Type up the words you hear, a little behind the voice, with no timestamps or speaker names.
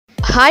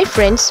Hi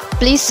friends,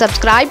 please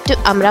subscribe to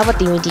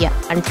Amaravathi Media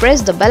and press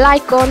the bell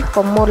icon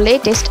for more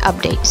latest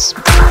updates.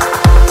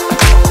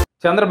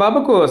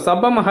 చంద్రబాబుకు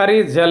Sabbam Hari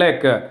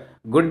జలక్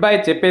good bye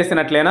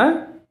చెప్పేసినట్లేనా?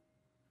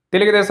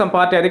 Telugu Desam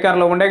party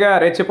అధికారంలో ఉండగా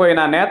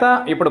రెచ్చిపోయిన నేత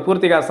ఇప్పుడు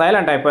పూర్తిగా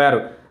silent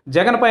అయిపోయారు.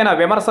 జగన్ పైన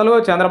విమర్శలు,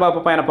 చంద్రబాబు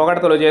పైన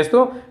పొగడతలు చేస్తూ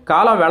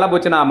కాలం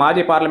వెళ్లబుచ్చిన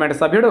మాజీ పార్లమెంటు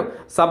సభ్యుడు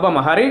సబ్బం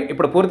హరి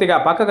ఇప్పుడు పూర్తిగా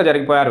పక్కకు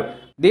జరిగిపోయారు.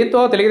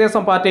 దీంతో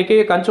తెలుగుదేశం పార్టీకి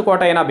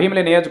కంచుకోట అయిన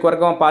భీమిలి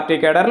నియోజకవర్గం పార్టీ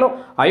కేడర్లు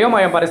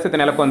అయోమయం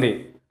పరిస్థితి నెలకొంది.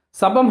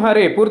 సబ్బం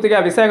హరి పూర్తిగా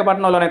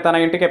విశాఖపట్నంలోని తన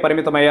ఇంటికే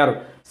పరిమితమయ్యారు.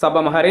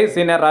 సబ్బం హరి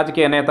సీనియర్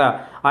రాజకీయ నేత.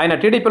 ఆయన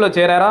టీడీపీలో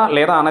చేరారా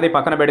లేదా అన్నది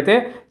పక్కన పెడితే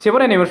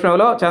చివరి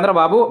నిమిషంలో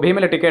చంద్రబాబు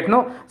భీమిలి టికెట్ను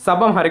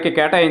సబ్బం హరికి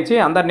కేటాయించి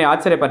అందరినీ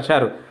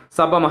ఆశ్చర్యపరిచారు.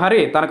 సబ్బం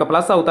హరి తనకు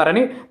ప్లస్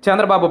అవుతారని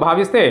చంద్రబాబు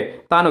భావిస్తే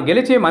తాను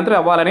గెలిచి మంత్రి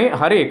అవ్వాలని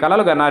హరి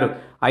కలలుగన్నారు.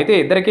 అయితే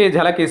ఇద్దరికీ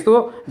ఝలకిస్తూ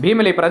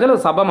భీమిలి ప్రజలు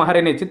సబ్బం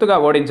హరిని చిత్తుగా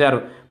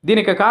ఓడించారు.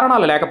 దీనికి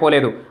కారణాలు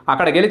లేకపోలేదు.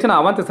 అక్కడ గెలిచిన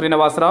అవంతి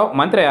శ్రీనివాసరావు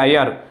మంత్రి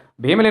అయ్యారు.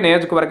 భీమిలి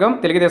నియోజకవర్గం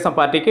తెలుగుదేశం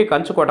పార్టీకి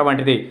కంచుకోట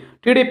వంటిది.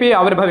 టీడీపీ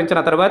ఆవిర్భవించిన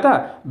తర్వాత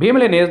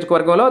భీమిలి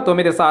నియోజకవర్గంలో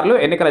 9 సార్లు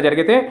ఎన్నికలు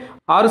జరిగితే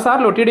 6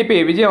 సార్లు టీడీపీ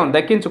విజయం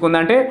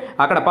దక్కించుకుందంటే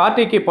అక్కడ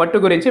పార్టీకి పట్టు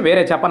గురించి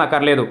వేరే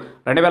చెప్పనక్కర్లేదు.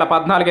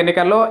 2014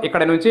 ఎన్నికల్లో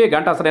ఇక్కడి నుంచి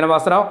గంటా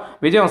శ్రీనివాసరావు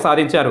విజయం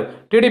సాధించారు.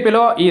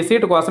 టీడీపీలో ఈ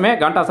సీటు కోసమే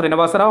గంటా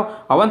శ్రీనివాసరావు,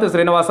 అవంతి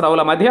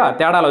శ్రీనివాసరావుల మధ్య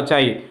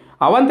తేడాలొచ్చాయి.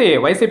 అవంతి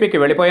వైసీపీకి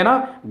వెళ్ళిపోయినా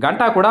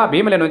గంటా కూడా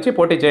భీమిలి నుంచి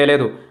పోటీ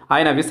చేయలేదు.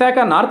 ఆయన విశాఖ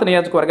నార్త్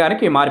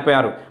నియోజకవర్గానికి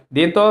మారిపోయారు.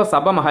 దీంతో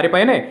సబ్బం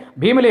హరిపైనే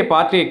భీమిలి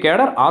పార్టీ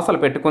కేడర్ ఆశలు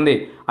పెట్టుకుంది.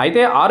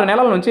 అయితే 6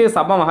 నెలల నుంచి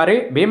సబ్బం హరి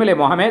భీమిలి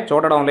మొహమే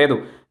చూడడం లేదు.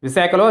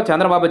 విశాఖలో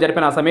చంద్రబాబు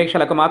జరిపిన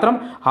సమీక్షలకు మాత్రం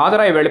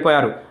హాజరై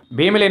వెళ్ళిపోయారు.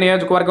 భీమిలి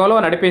నియోజకవర్గంలో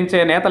నడిపించే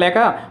నేత లేక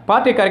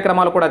పార్టీ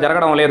కార్యక్రమాలు కూడా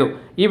జరగడం లేదు.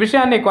 ఈ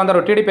విషయాన్ని కొందరు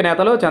టీడీపీ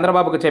నేతలు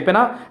చంద్రబాబుకు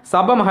చెప్పినా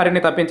సబ్బం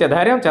హరిని తప్పించే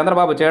ధైర్యం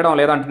చంద్రబాబు చేయడం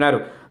లేదంటున్నారు.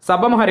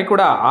 సబ్బం హరి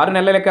కూడా 6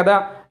 నెలలే కదా,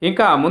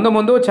 ఇంకా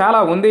ముందు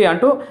చాలా ఉంది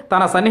అంటూ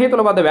తన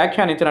సన్నిహితుల వద్ద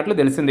వ్యాఖ్యానించినట్లు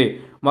తెలిసింది.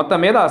 మొత్తం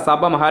మీద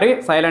సబ్బం హరి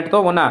సైలెంట్తో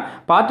ఉన్న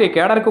పార్టీ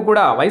కేడర్కు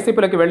కూడా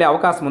వైసీపీలోకి వెళ్లే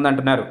అవకాశం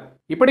ఉందంటున్నారు.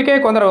 ఇప్పటికే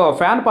కొందరు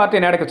ఫ్యాన్ పార్టీ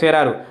నేడకు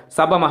చేరారు.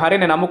 సబ్బం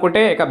హరిని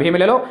నమ్ముకుంటే ఇక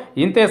భీమిలిలో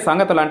ఇంతే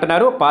సంగతులు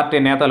అంటున్నారు పార్టీ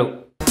నేతలు.